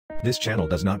This channel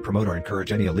does not promote or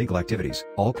encourage any illegal activities.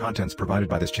 All contents provided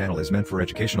by this channel is meant for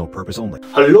educational purpose only.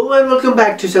 Hello and welcome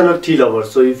back to channel Tea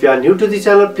Lovers. So if you are new to the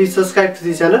channel, please subscribe to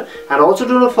the channel and also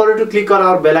do not forget to click on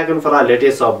our bell icon for our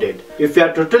latest update. If you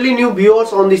are totally new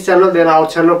viewers on this channel, then our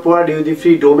channel provides you the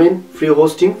free domain, free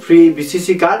hosting, free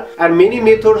BCC card and many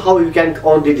methods how you can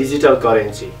earn the digital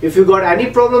currency. If you got any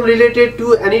problem related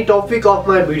to any topic of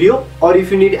my video, or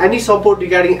if you need any support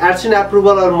regarding AdSense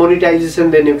approval or monetization,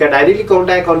 then you can directly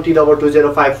contact on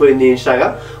TLover2054 in the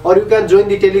Instagram, or you can join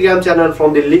the Telegram channel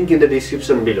from the link in the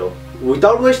description below.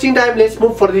 Without wasting time, let's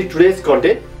move for the today's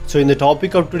content. So in the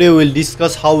topic of today, we'll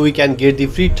discuss how we can get the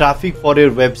free traffic for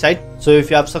your website. So if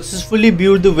you have successfully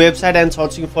built the website and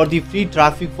searching for the free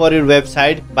traffic for your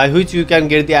website by which you can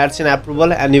get the AdSense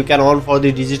approval and you can earn for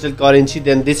the digital currency,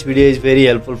 then this video is very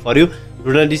helpful for you.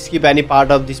 Do not skip any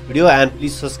part of this video and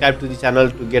please subscribe to the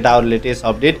channel to get our latest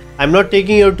update. I'm not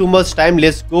taking your too much time.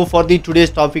 Let's go for the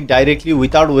today's topic directly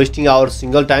without wasting our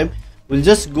single time. We'll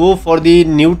just go for the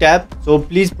new tab. So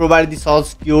please provide the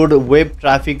source keyword web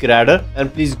traffic radar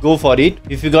and please go for it.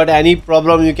 If you got any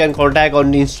problem, you can contact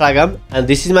on Instagram. And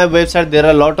this is my website. There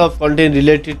are a lot of content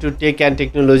related to tech and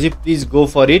technology. Please go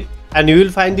for it. And you will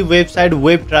find the website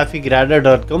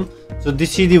webtrafficradar.com. So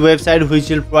this is the website which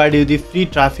will provide you the free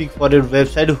traffic for your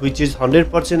website, which is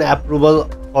 100% approval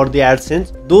for the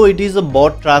AdSense. Though it is a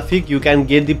bot traffic, you can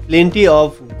get the plenty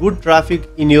of good traffic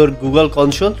in your Google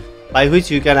console by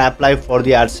which you can apply for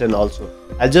the AdSense also.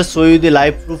 I'll just show you the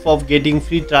live proof of getting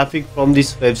free traffic from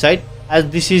this website. As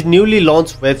this is newly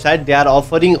launched website, they are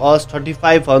offering us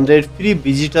 3500 free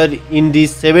visitors in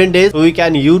these 7 days, so we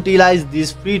can utilize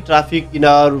this free traffic in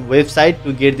our website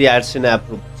to get the AdSense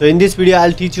approved. So in this video,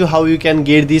 I'll teach you how you can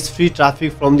get this free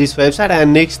traffic from this website,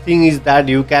 and next thing is that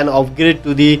you can upgrade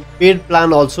to the paid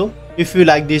plan also if you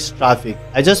like this traffic.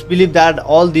 I just believe that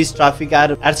all this traffic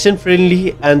are AdSense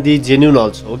friendly and the genuine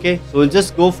also. Okay, so we'll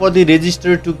just go for the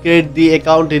register to create the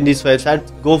account in this website.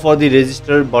 Go for the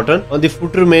register button on the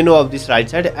footer menu of this right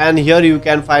side, and here you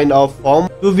can find a form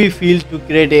to be filled to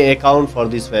create an account for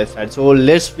this website. So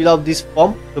let's fill up this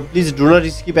form. So please do not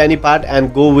skip any part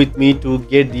and go with me to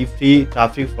get the free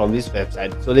traffic from this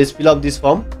website. So let's fill up this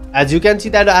form. As you can see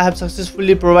that I have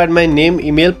successfully provided my name,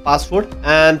 email, password,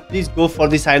 and please go for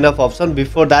the sign up option.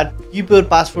 Before that, keep your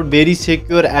password very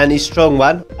secure and strong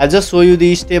one. I'll just show you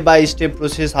the step-by-step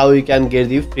process how you can get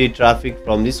the free traffic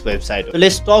from this website. So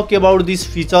let's talk about this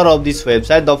feature of this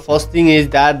website. The first thing is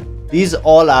that these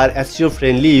all are SEO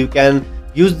friendly. You can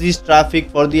use this traffic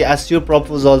for the SEO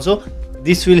purpose also.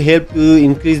 This will help you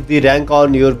increase the rank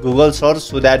on your Google search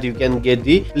so that you can get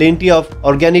the plenty of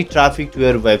organic traffic to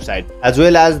your website. As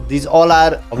well as these all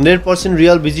are 100%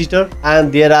 real visitor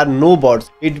and there are no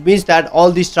bots. It means that all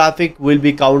this traffic will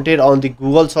be counted on the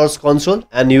Google Search Console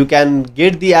and you can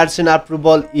get the AdSense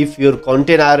approval if your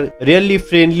content are really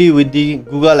friendly with the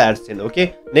Google AdSense.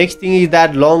 Okay. Next thing is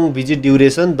that long visit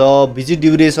duration. The visit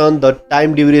duration, the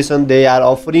time duration they are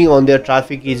offering on their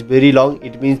traffic is very long.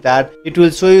 It means that it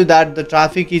will show you that the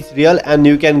traffic is real and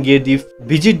you can get the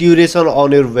visit duration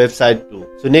on your website too.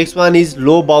 So next one is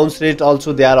low bounce rate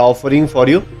also they are offering for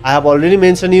you. I have already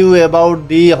mentioned you about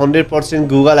the 100%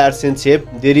 Google AdSense shape.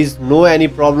 There is no any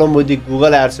problem with the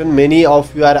Google AdSense. Many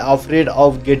of you are afraid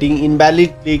of getting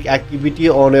invalid click activity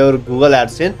on your Google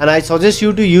AdSense, and I suggest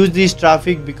you to use this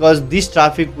traffic because this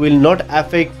traffic will not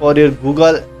affect for your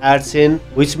Google AdSense,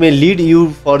 which may lead you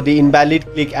for the invalid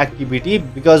click activity,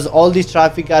 because all this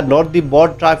traffic are not the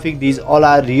bot traffic. These all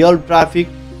are real traffic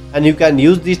and you can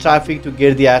use this traffic to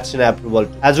get the AdSense approval.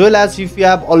 As well as if you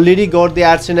have already got the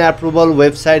AdSense approval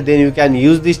website, then you can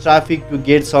use this traffic to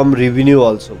get some revenue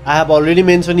also. I have already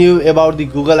mentioned you about the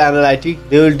Google Analytics.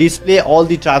 They will display all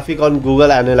the traffic on Google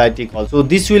Analytics also. So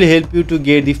this will help you to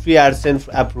get the free AdSense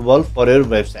approval for your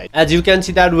website. As you can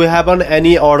see that we have on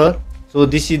any order. So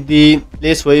this is the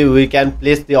place where we can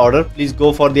place the order. Please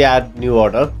go for the add new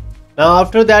order. Now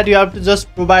after that you have to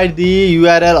just provide the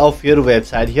URL of your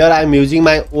website. Here I am using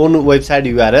my own website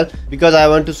URL because I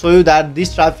want to show you that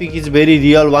this traffic is very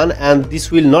real one and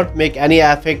this will not make any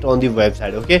effect on the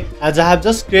website. Okay, as I have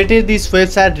just created this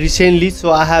website recently,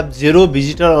 so I have 0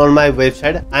 visitor on my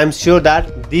website. I am sure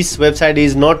that this website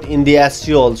is not in the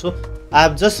SEO also. I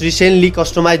have just recently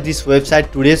customized this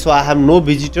website today, so I have no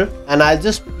visitor, and I'll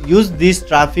just use this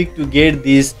traffic to get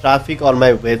this traffic on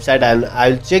my website and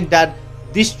I'll check that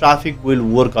this traffic will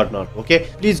work or not. Okay,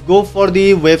 please go for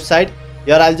the website.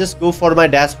 Here I'll just go for my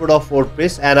dashboard of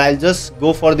WordPress and I'll just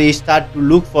go for the start to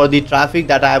look for the traffic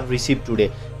that I have received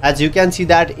today. As you can see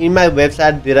that in my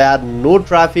website there are no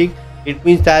traffic. It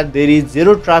means that there is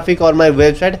 0 traffic on my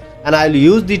website, and I'll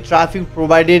use the traffic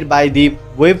provided by the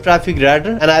web traffic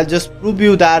radar, and I'll just prove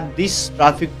you that this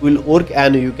traffic will work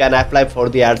and you can apply for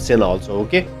the AdSense also.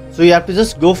 Okay, so you have to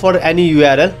just go for any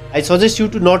URL. I suggest you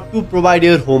to not to provide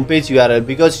your homepage URL,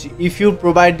 because if you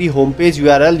provide the homepage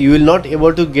URL, you will not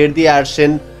able to get the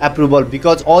AdSense approval,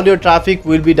 because all your traffic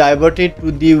will be diverted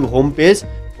to the homepage,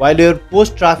 while your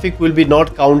post traffic will be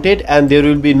not counted and there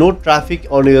will be no traffic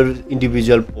on your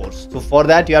individual posts. So for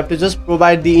that you have to just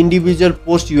provide the individual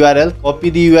post URL,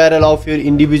 copy the URL of your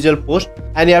individual post,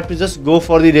 and you have to just go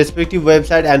for the respective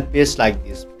website and paste like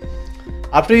this.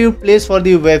 After you place for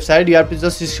the website, you have to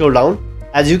just scroll down.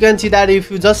 As you can see that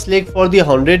if you just select for the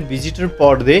 100 visitor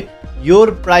per day,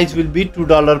 your price will be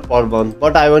 $2 per month.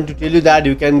 But I want to tell you that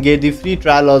you can get the free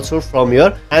trial also from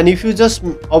here, and if you just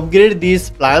upgrade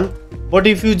this plan, but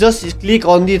if you just click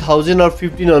on the 1000 or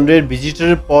 1500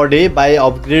 visitor per day by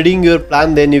upgrading your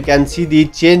plan, then you can see the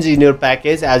change in your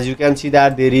package. As you can see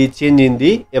that there is change in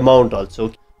the amount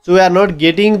also. So we are not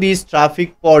getting this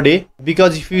traffic per day,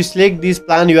 because if you select this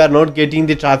plan, you are not getting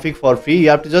the traffic for free. You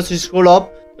have to just scroll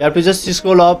up. You have to just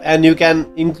scroll up and you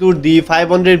can include the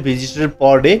 500 visitor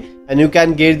per day, and you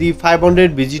can get the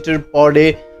 500 visitor per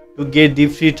day to get the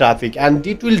free traffic, and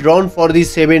it will run for the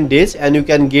 7 days, and you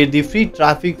can get the free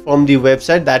traffic from the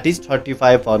website, that is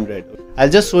 3500. I'll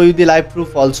just show you the live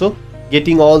proof also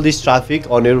getting all this traffic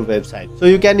on your website. So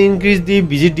you can increase the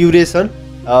visit duration.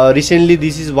 Recently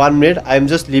this is 1 minute. I'm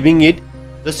just leaving it.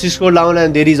 Just scroll down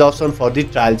and there is option for the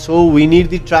trial. So we need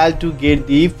the trial to get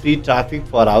the free traffic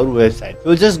for our website.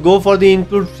 So just go for the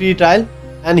include free trial,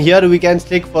 and here we can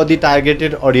select for the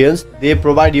targeted audience. They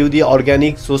provide you the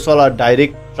organic, social or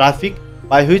direct traffic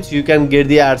by which you can get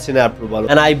the AdSense approval.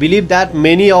 And I believe that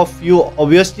many of you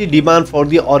obviously demand for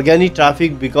the organic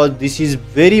traffic, because this is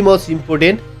very much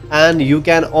important, and you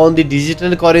can earn the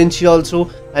digital currency also,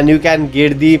 and you can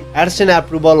get the AdSense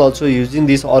approval also using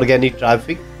this organic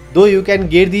traffic. Though you can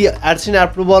get the AdSense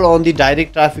approval on the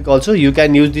direct traffic also, you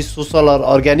can use the social or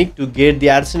organic to get the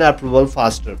AdSense approval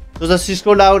faster. So just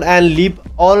scroll down and leave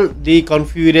all the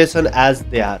configuration as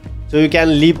they are. So you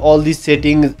can leave all these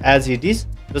settings as it is.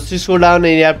 Just scroll down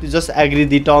and you have to just agree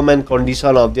the term and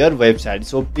condition of their website.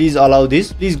 So please allow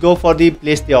this. Please go for the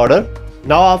place the order.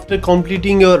 Now after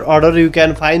completing your order, you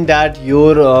can find that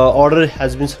your order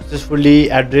has been successfully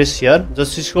addressed here.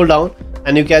 Just scroll down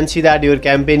and you can see that your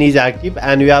campaign is active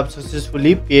and you have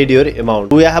successfully paid your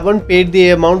amount. We haven't paid the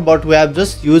amount, but we have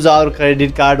just used our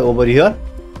credit card over here.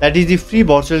 That is the free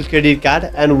virtual credit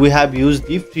card, and we have used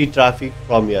the free traffic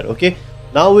from here. Okay,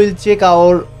 now we'll check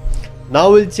our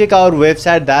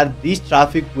website that this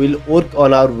traffic will work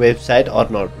on our website or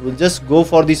not. We'll just go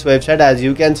for this website. As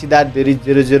you can see that there is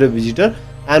 00 visitor,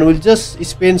 and we'll just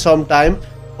spend some time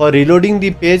for reloading the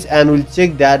page, and we'll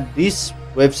check that this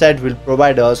website will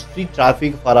provide us free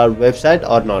traffic for our website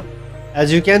or not.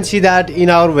 As you can see that in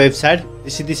our website,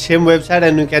 this is the same website,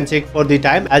 and you can check for the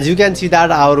time. As you can see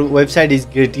that our website is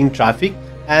getting traffic,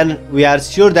 and we are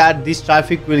sure that this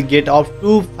traffic will get up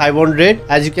to 500.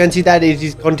 As you can see that it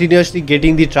is continuously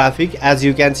getting the traffic. As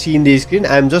you can see in the screen,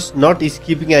 I am just not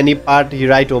skipping any part here.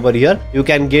 Right over here you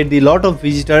can get the lot of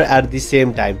visitor at the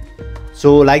same time.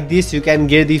 So like this, you can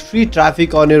get the free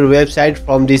traffic on your website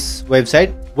from this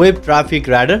website, Web Traffic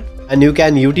Radar, and you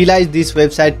can utilize this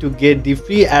website to get the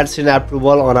free AdSense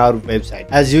approval on our website.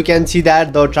 As you can see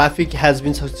that the traffic has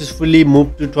been successfully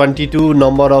moved to 22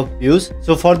 number of views.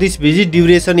 So for this visit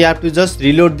duration, you have to just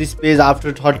reload this page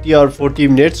after 30 or 40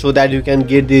 minutes so that you can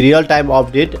get the real-time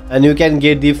update, and you can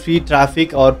get the free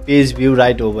traffic or page view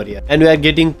right over here. And we are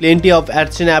getting plenty of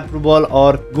AdSense approval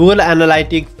or Google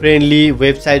Analytics friendly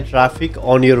website traffic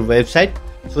on your website,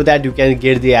 so that you can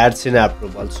get the AdSense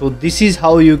approval. So this is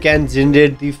how you can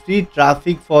generate the free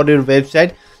traffic for your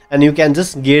website, and you can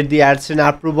just get the AdSense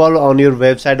approval on your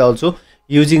website also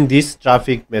using this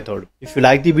traffic method. If you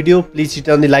like the video, please hit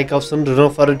on the like option. Do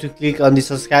not forget to click on the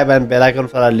subscribe and bell icon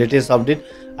for our latest update.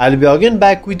 I'll be again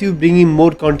back with you bringing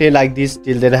more content like this.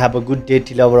 Till then, have a good day.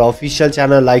 Till our official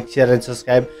channel, like, share and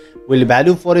subscribe will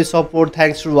value for your support.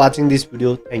 Thanks for watching this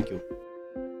video. Thank you.